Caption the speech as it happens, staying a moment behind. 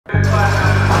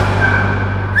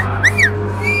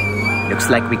Looks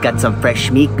like we got some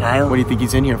fresh meat, Kyle. What do you think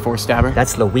he's in here for, Stabber?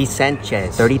 That's Luis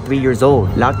Sanchez, 33 years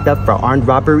old, locked up for armed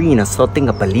robbery and assaulting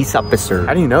a police officer.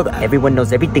 How do you know that? Everyone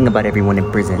knows everything about everyone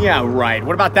in prison. Yeah, right.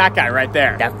 What about that guy right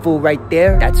there? That fool right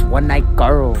there, that's One Night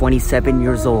Carl, 27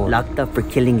 years old, locked up for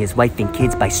killing his wife and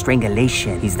kids by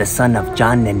strangulation. He's the son of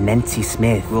John and Nancy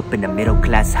Smith. Grew up in a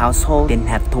middle-class household, didn't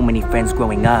have too many friends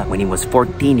growing up. When he was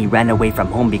 14, he ran away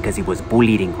from home because he was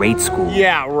bullied in grade school.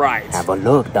 Yeah, right. Have a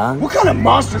look, dog. What kind of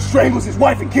monster strangles his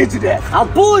wife and kids to death? I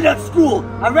was bullied at school.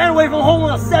 I ran away from home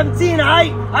when I was 17, I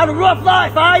had a rough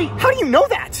life, How do you know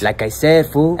that? Like I said,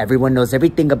 fool, everyone knows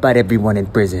everything about everyone in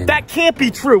prison. That can't be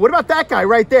true. What about that guy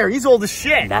right there? He's old as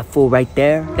shit. That fool right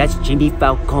there, that's Jimmy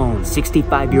Falcone,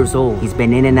 65 years old. He's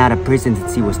been in and out of prison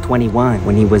since he was 21.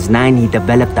 When he was 9, he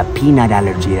developed a peanut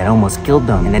allergy that almost killed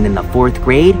him. And then in the 4th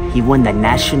grade, he won the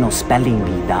National Spelling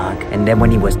Bee, dog. And then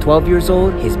when he was 12 years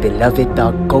old, his beloved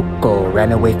dog Coco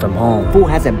ran away from home. Fool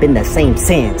hasn't been the same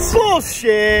since.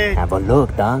 Bullshit. Have a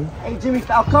look, dog. Hey, Jimmy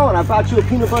Falcone, I brought you a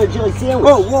peanut butter jelly sandwich.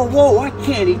 Whoa, I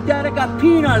can't eat that. I got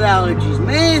peanut allergies,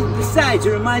 man. Besides, it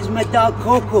reminds me of my dog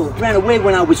Coco. Ran away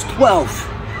when I was 12.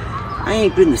 I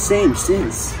ain't been the same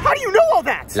since. How do you know all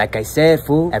that? Like I said,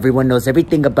 fool, everyone knows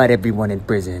everything about everyone in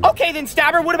prison. Okay, then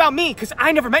Stabber, what about me? Because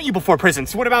I never met you before prison,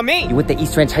 so what about me? You went to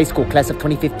East Ranch High School, class of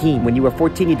 2015. When you were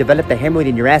 14, you developed a hemorrhoid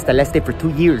in your ass that lasted for 2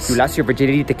 years. You lost your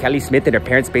virginity to Kelly Smith in her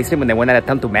parents' basement when they went out of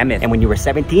town to Mammoth. And when you were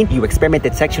 17, you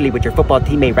experimented sexually with your football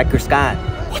teammate, Wrecker Scott.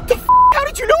 What the f***? How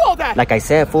did you know all that? Like I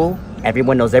said, fool,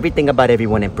 everyone knows everything about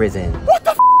everyone in prison. What the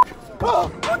f***? Oh,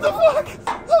 what the fuck?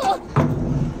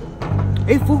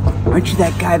 Hey, fool, aren't you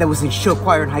that guy that was in show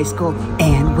choir in high school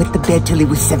and went to bed till he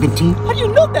was 17? How do you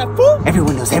know that, fool?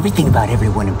 Everyone knows everything about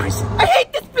everyone in prison. I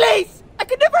hate this place! I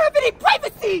could never have any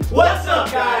privacy! What's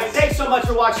up, guys? Thanks so much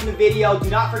for watching the video. Do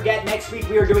not forget, next week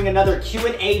we are doing another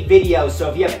Q&A video.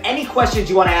 So if you have any questions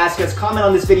you want to ask us, comment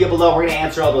on this video below. We're going to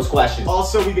answer all those questions.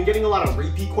 Also, we've been getting a lot of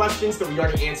repeat questions that we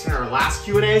already answered in our last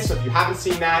Q&A. So if you haven't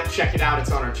seen that, check it out.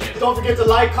 It's on our channel. Don't forget to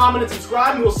like, comment, and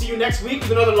subscribe. And we'll see you next week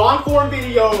with another long-form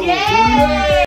video. Yay!